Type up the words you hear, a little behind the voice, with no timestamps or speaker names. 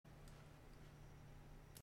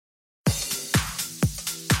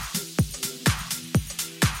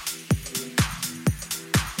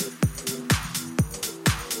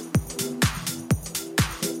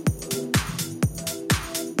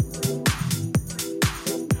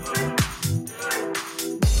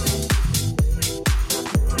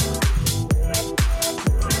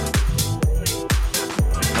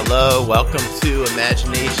Hello, welcome to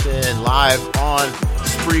Imagination, live on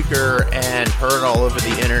Spreaker and heard all over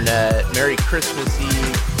the internet. Merry Christmas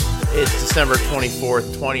Eve. It's December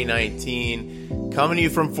 24th, 2019. Coming to you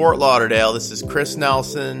from Fort Lauderdale. This is Chris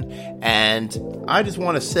Nelson, and I just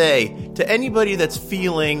want to say to anybody that's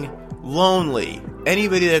feeling lonely,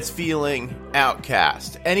 anybody that's feeling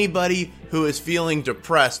outcast, anybody who is feeling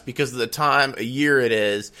depressed because of the time of year it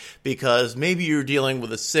is, because maybe you're dealing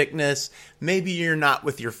with a sickness, maybe you're not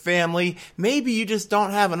with your family, maybe you just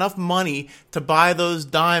don't have enough money to buy those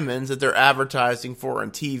diamonds that they're advertising for on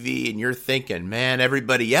TV, and you're thinking, man,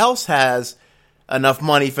 everybody else has enough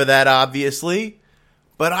money for that, obviously,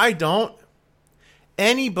 but I don't.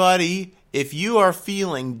 Anybody, if you are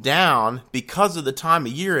feeling down because of the time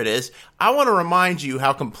of year it is, I want to remind you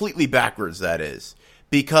how completely backwards that is.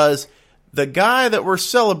 Because the guy that we're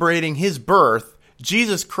celebrating his birth,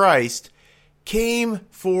 Jesus Christ, came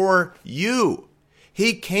for you.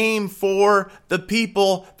 He came for the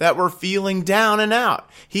people that were feeling down and out.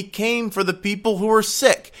 He came for the people who were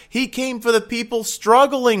sick. He came for the people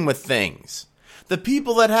struggling with things. The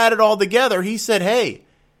people that had it all together, he said, hey,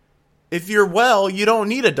 if you're well, you don't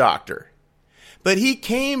need a doctor. But he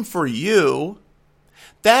came for you.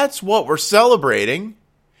 That's what we're celebrating.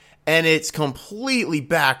 And it's completely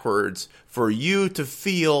backwards for you to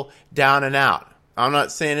feel down and out. I'm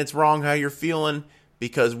not saying it's wrong how you're feeling,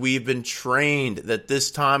 because we've been trained that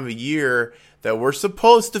this time of year that we're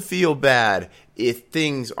supposed to feel bad if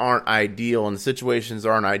things aren't ideal and situations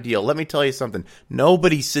aren't ideal. Let me tell you something.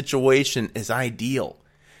 Nobody's situation is ideal.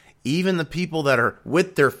 Even the people that are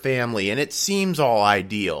with their family and it seems all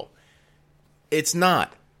ideal, it's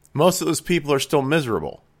not. Most of those people are still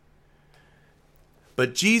miserable.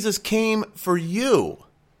 But Jesus came for you,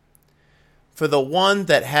 for the one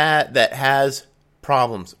that has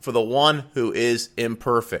problems, for the one who is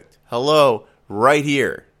imperfect. Hello, right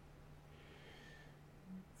here.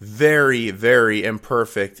 Very, very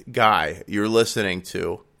imperfect guy you're listening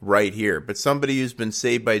to right here. But somebody who's been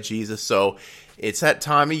saved by Jesus. So it's that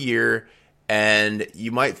time of year and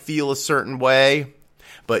you might feel a certain way,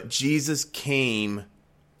 but Jesus came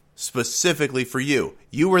specifically for you.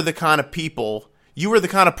 You were the kind of people, you were the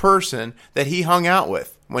kind of person that he hung out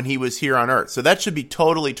with when he was here on earth. So that should be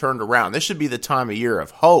totally turned around. This should be the time of year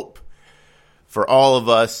of hope for all of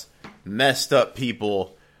us messed up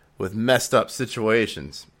people with messed up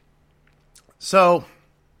situations. So,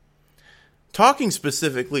 talking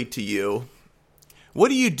specifically to you, what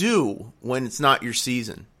do you do when it's not your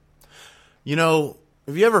season? You know,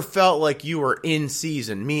 have you ever felt like you were in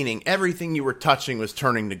season, meaning everything you were touching was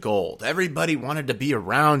turning to gold? Everybody wanted to be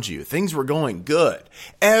around you. Things were going good.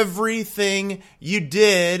 Everything you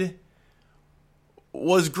did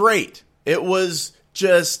was great. It was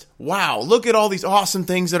just, wow, look at all these awesome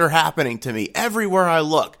things that are happening to me. Everywhere I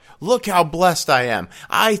look, look how blessed I am.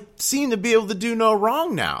 I seem to be able to do no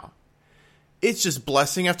wrong now. It's just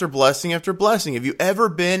blessing after blessing after blessing. Have you ever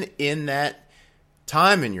been in that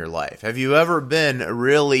time in your life? Have you ever been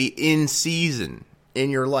really in season in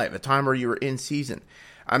your life? A time where you were in season.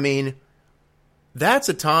 I mean, that's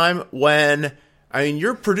a time when,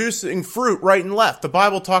 you're producing fruit right and left. The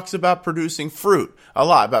Bible talks about producing fruit a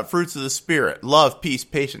lot, about fruits of the Spirit, love, peace,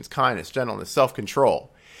 patience, kindness, gentleness,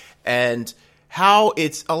 self-control. And how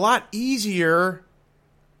it's a lot easier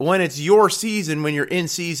when it's your season, when you're in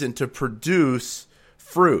season, to produce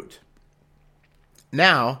fruit.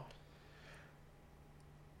 Now,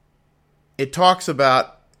 it talks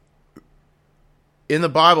about, in the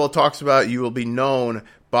Bible, it talks about you will be known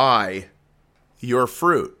by your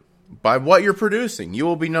fruit. By what you're producing, you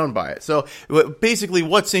will be known by it. So basically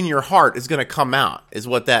what's in your heart is going to come out, is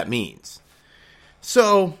what that means.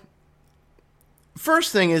 So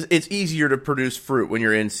first thing is, it's easier to produce fruit when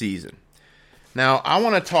you're in season. Now, I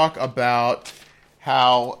want to talk about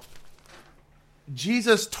how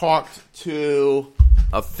Jesus talked to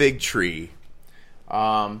a fig tree.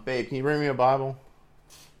 Babe, can you bring me a Bible?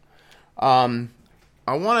 I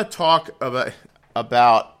want to talk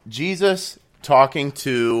about Jesus talking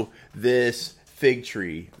to this fig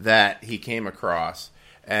tree that he came across.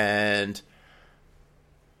 And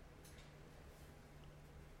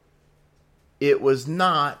it was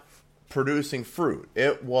not producing fruit.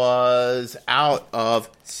 It was out of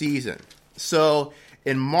season. So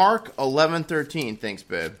in Mark 11:13, thanks,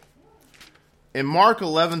 babe. In Mark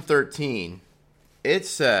 11:13, it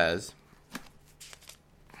says,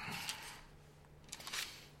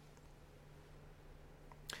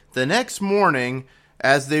 the next morning,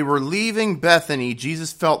 as they were leaving Bethany,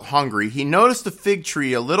 Jesus felt hungry. He noticed a fig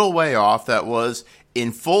tree a little way off that was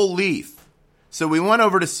in full leaf. So we went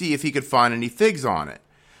over to see if he could find any figs on it.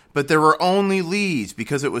 but there were only leaves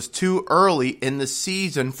because it was too early in the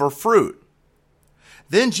season for fruit.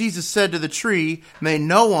 Then Jesus said to the tree, "May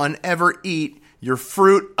no one ever eat your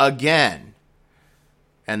fruit again."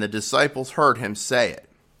 And the disciples heard him say it.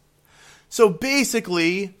 So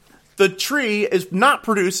basically, the tree is not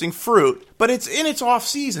producing fruit, but it's in its off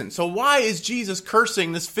season. So why is Jesus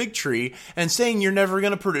cursing this fig tree and saying you're never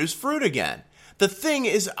going to produce fruit again? The thing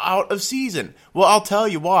is out of season. Well, I'll tell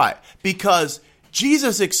you why. Because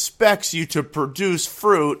Jesus expects you to produce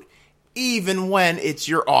fruit even when it's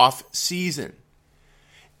your off season.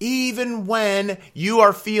 Even when you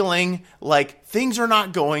are feeling like things are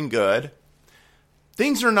not going good,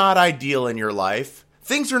 things are not ideal in your life,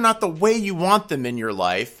 things are not the way you want them in your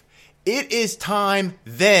life, it is time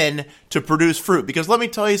then to produce fruit. Because let me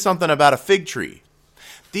tell you something about a fig tree.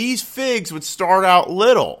 These figs would start out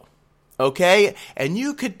little, okay? And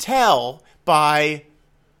you could tell by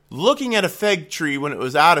looking at a fig tree when it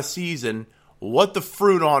was out of season what the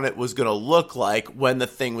fruit on it was going to look like when the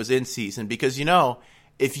thing was in season. Because,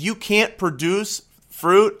 if you can't produce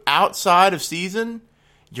fruit outside of season,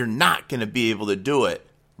 you're not going to be able to do it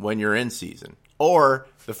when you're in season. Or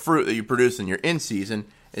the fruit that you produce when you're in season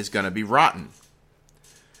is going to be rotten.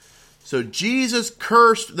 So Jesus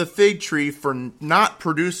cursed the fig tree for not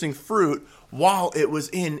producing fruit while it was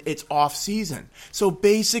in its off season. So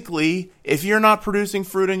basically, if you're not producing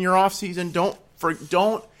fruit in your off season,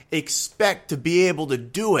 don't expect to be able to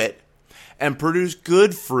do it and produce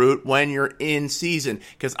good fruit when you're in season.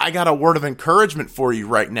 Because I got a word of encouragement for you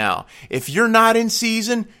right now. If you're not in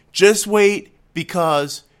season, just wait,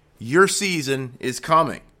 because your season is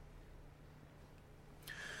coming.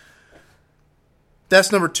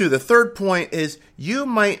 That's number 2. The third point is you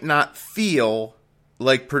might not feel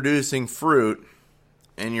like producing fruit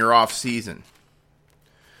in your off season.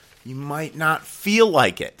 You might not feel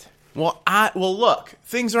like it. Well, look,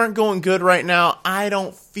 things aren't going good right now. I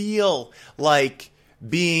don't feel like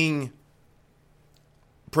being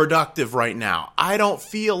productive right now. I don't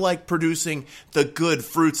feel like producing the good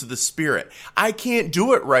fruits of the Spirit. I can't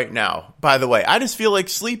do it right now, by the way. I just feel like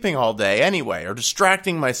sleeping all day anyway, or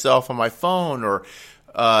distracting myself on my phone, or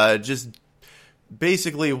just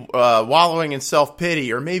basically wallowing in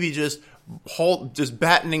self-pity, or maybe just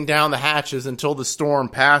battening down the hatches until the storm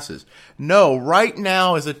passes. No, right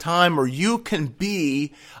now is a time where you can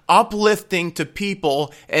be uplifting to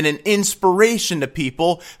people and an inspiration to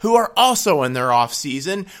people who are also in their off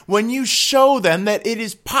season, when you show them that it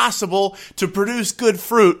is possible to produce good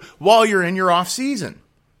fruit while you're in your off season.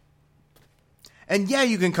 And yeah,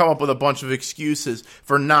 you can come up with a bunch of excuses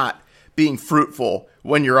for not being fruitful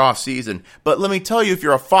when you're off season. But let me tell you, if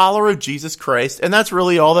you're a follower of Jesus Christ, and that's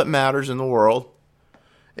really all that matters in the world,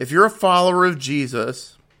 if you're a follower of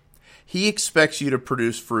Jesus, he expects you to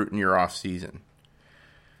produce fruit in your off season.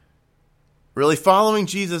 Really, following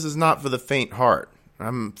Jesus is not for the faint heart.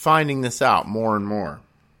 I'm finding this out more and more.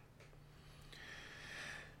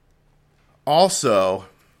 Also,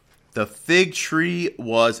 the fig tree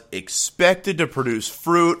was expected to produce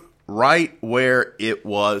fruit right where it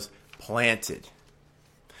was planted.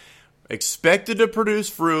 Expected to produce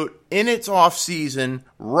fruit in its off season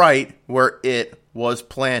right where it was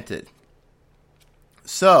planted.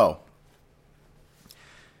 So,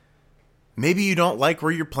 maybe you don't like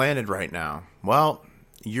where you're planted right now. Well,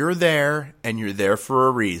 you're there, and you're there for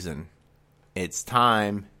a reason. It's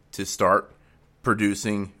time to start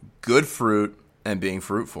producing good fruit and being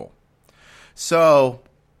fruitful. So,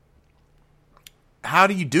 how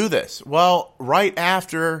do you do this? Well, right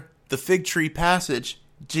after the fig tree passage,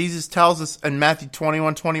 Jesus tells us in Matthew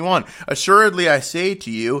 21:21, "Assuredly I say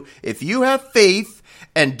to you, if you have faith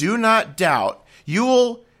and do not doubt, you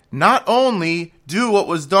will not only do what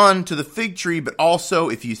was done to the fig tree, but also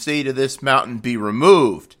if you say to this mountain, be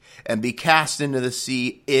removed and be cast into the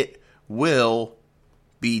sea, it will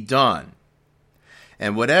be done.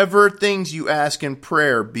 And whatever things you ask in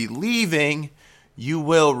prayer, believing, you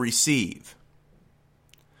will receive."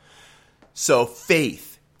 So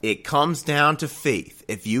faith, it comes down to faith.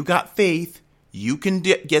 If you got faith, you can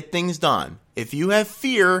get things done. If you have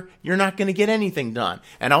fear, you're not going to get anything done.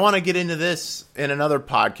 And I want to get into this in another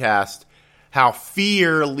podcast, how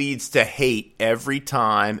fear leads to hate every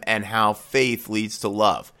time and how faith leads to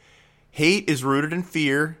love. Hate is rooted in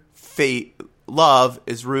fear. Love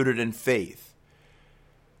is rooted in faith.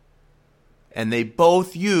 And they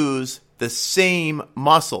both use the same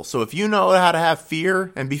muscle. So if you know how to have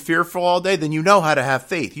fear and be fearful all day, then you know how to have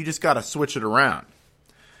faith. You just got to switch it around.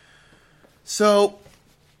 So,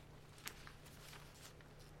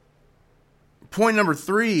 point number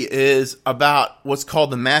 3 is about what's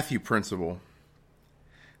called the Matthew principle.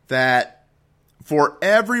 That For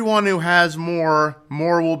everyone who has more,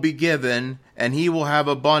 more will be given, and he will have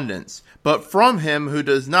abundance. But from him who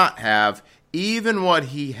does not have, even what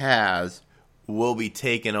he has will be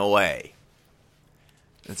taken away.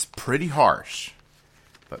 It's pretty harsh.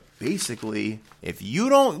 But basically, if you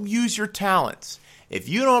don't use your talents, if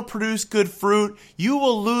you don't produce good fruit, you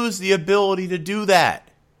will lose the ability to do that.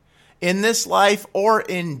 In this life or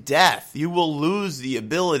in death, you will lose the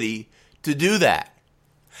ability to do that.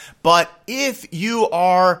 But if you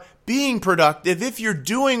are being productive, if you're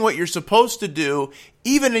doing what you're supposed to do,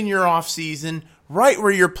 even in your off season, right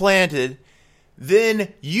where you're planted,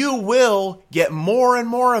 then you will get more and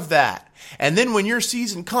more of that. And then when your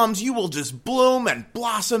season comes, you will just bloom and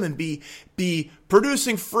blossom and be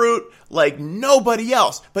producing fruit like nobody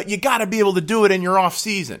else. But you got to be able to do it in your off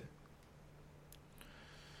season.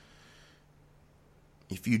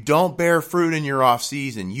 If you don't bear fruit in your off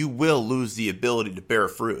season, you will lose the ability to bear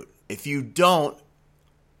fruit. If you don't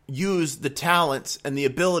use the talents and the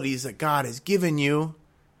abilities that God has given you,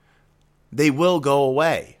 they will go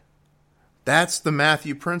away. That's the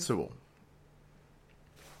Matthew principle.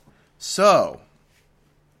 So,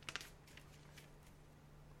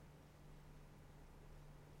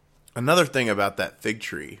 another thing about that fig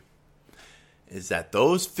tree is that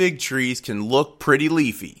those fig trees can look pretty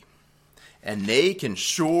leafy. And they can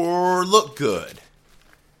sure look good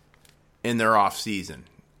in their off season.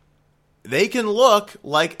 They can look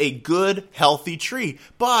like a good, healthy tree.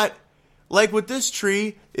 But, like with this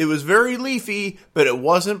tree, it was very leafy, but it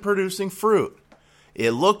wasn't producing fruit. It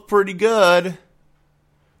looked pretty good,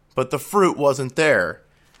 but the fruit wasn't there.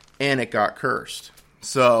 And it got cursed.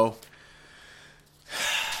 So,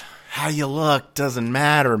 how you look doesn't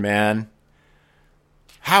matter, man.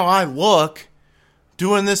 How I look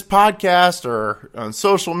doing this podcast or on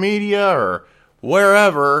social media or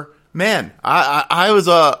wherever, man, I was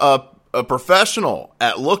a professional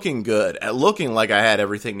at looking good, at looking like I had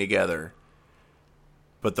everything together.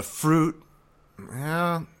 But the fruit,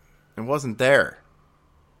 it wasn't there.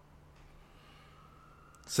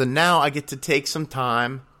 So now I get to take some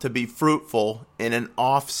time to be fruitful in an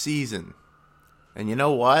off season. And you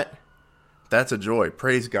know what? That's a joy.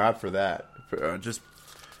 Praise God for that. Just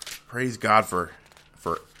praise God for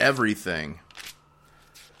everything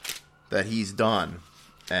that he's done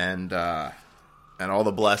and all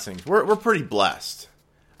the blessings. We're pretty blessed.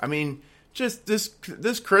 I mean, just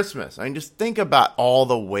this Christmas, I mean, just think about all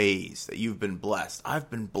the ways that you've been blessed. I've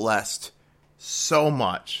been blessed so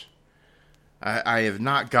much. I have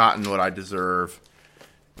not gotten what I deserve,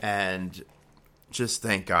 and just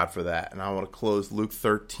thank God for that. And I want to close Luke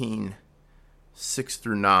 13, 6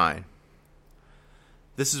 through 9.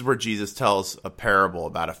 This is where Jesus tells a parable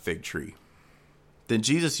about a fig tree. Then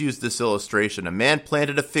Jesus used this illustration. A man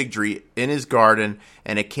planted a fig tree in his garden,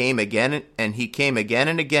 and he came again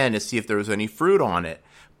and again to see if there was any fruit on it.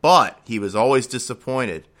 But he was always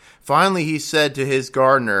disappointed. Finally, he said to his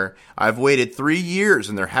gardener, "I've waited 3 years,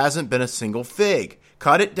 and there hasn't been a single fig.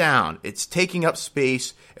 Cut it down. It's taking up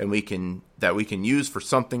space, and we can use for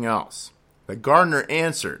something else." The gardener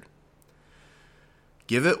answered,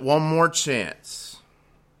 "Give it one more chance.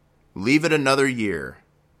 Leave it another year,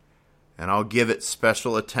 and I'll give it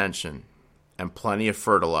special attention and plenty of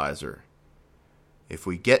fertilizer. If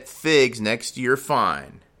we get figs next year,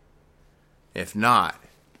 fine. If not,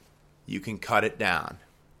 you can cut it down."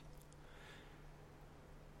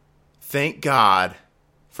 Thank God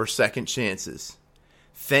for second chances.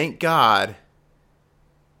 Thank God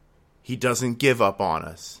he doesn't give up on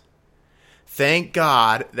us. Thank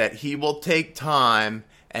God that he will take time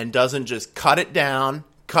and doesn't just cut it down,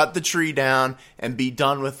 cut the tree down, and be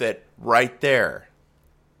done with it right there.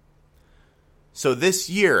 So this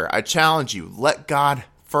year, I challenge you, let God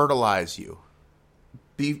fertilize you.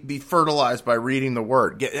 Be fertilized by reading the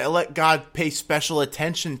Word. Let God pay special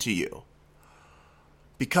attention to you.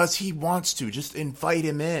 Because he wants to. Just invite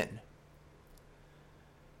him in.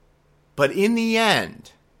 But in the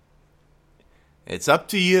end, it's up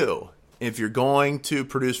to you if you're going to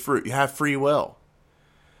produce fruit. You have free will.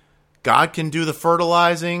 God can do the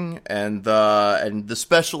fertilizing and the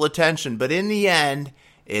special attention, but in the end,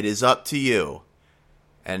 it is up to you.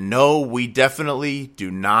 And no, we definitely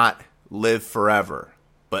do not live forever.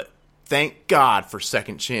 But thank God for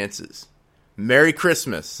second chances. Merry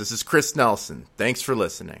Christmas. This is Chris Nelson. Thanks for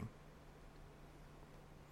listening.